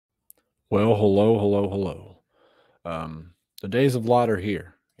Well, hello, hello, hello. The days of Lot are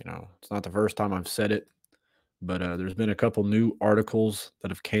here. It's not the first time I've said it, but there's been a couple new articles that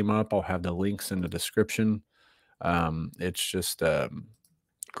have came up. I'll have the links in the description. It's just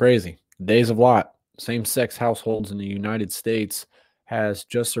crazy. Days of Lot, same-sex households in the United States has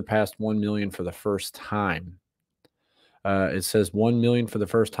just surpassed 1 million for the first time. It says 1 million for the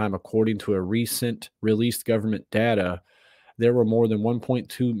first time, according to a recent released government data. There were more than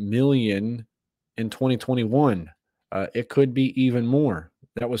 1.2 million in 2021. It could be even more.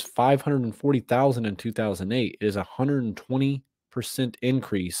 That was 540,000 in 2008. It is a 120%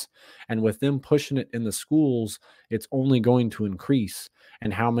 increase. And with them pushing it in the schools, it's only going to increase.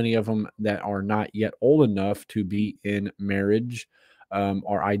 And how many of them that are not yet old enough to be in marriage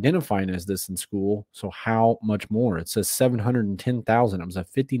are identifying as this in school? So how much more? It says 710,000. It was a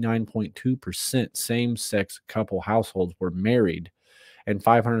 59.2% same-sex couple households were married, and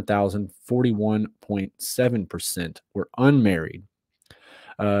 500,000, 41.7% were unmarried.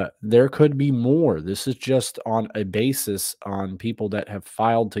 There could be more. This is just on a basis on people that have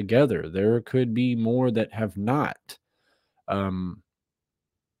filed together. There could be more that have not um,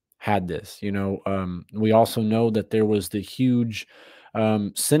 had this. We also know that there was the huge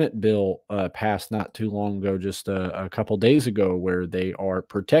Senate bill passed not too long ago, just a couple days ago, where they are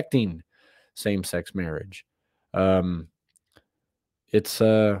protecting same-sex marriage. Um, it's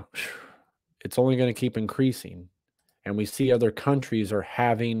it's only going to keep increasing, and we see other countries are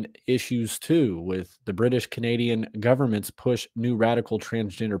having issues too, with the British Canadian governments push new radical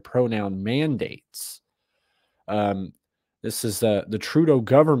transgender pronoun mandates. um, this is the Trudeau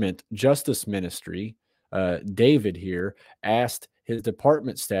government justice ministry. David here asked his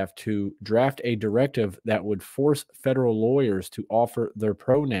department staff to draft a directive that would force federal lawyers to offer their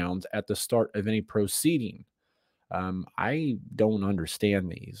pronouns at the start of any proceeding. I don't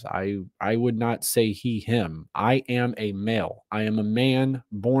understand these. I would not say he, him. I am a male. I am a man,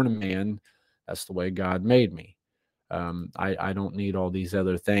 born a man. That's the way God made me. I don't need all these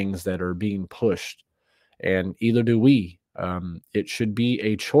other things that are being pushed, and either do we. It should be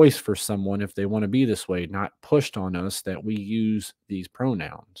a choice for someone if they want to be this way, not pushed on us that we use these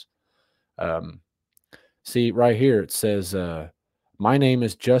pronouns. Um, See, right here it says, "My name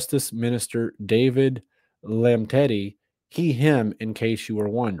is Justice Minister David Lamtetti, he, him, in case you were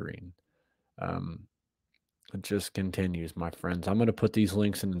wondering." Um, it just continues, my friends. I'm going to put these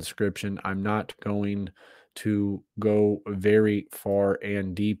links in the description. I'm not going to go very far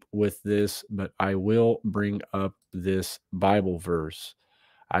and deep with this, but I will bring up this Bible verse.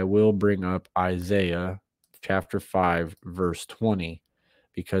 I will bring up Isaiah chapter 5, verse 20,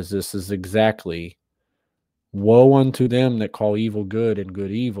 because this is exactly: "Woe unto them that call evil good and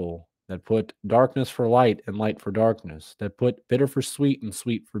good evil, that put darkness for light and light for darkness, that put bitter for sweet and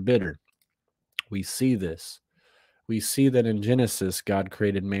sweet for bitter." We see this. We see that in Genesis, God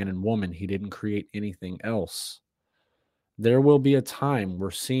created man and woman. He didn't create anything else. There will be a time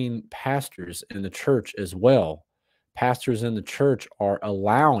we're seeing pastors in the church as well. Pastors in the church are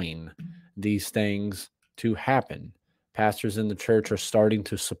allowing these things to happen. Pastors in the church are starting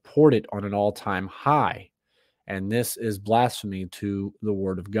to support it on an all-time high. And this is blasphemy to the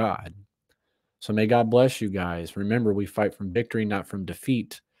word of God. So may God bless you guys. Remember, we fight from victory, not from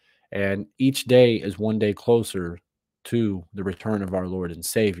defeat. And each day is one day closer to the return of our Lord and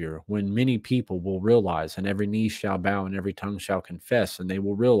Savior, when many people will realize, and every knee shall bow and every tongue shall confess, and they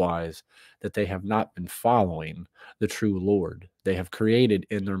will realize that they have not been following the true Lord. They have created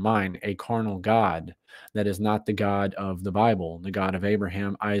in their mind a carnal God that is not the God of the Bible, the God of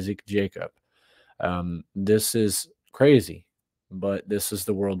Abraham, Isaac, Jacob. This is crazy, but this is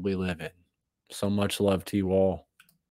the world we live in. So much love to you all.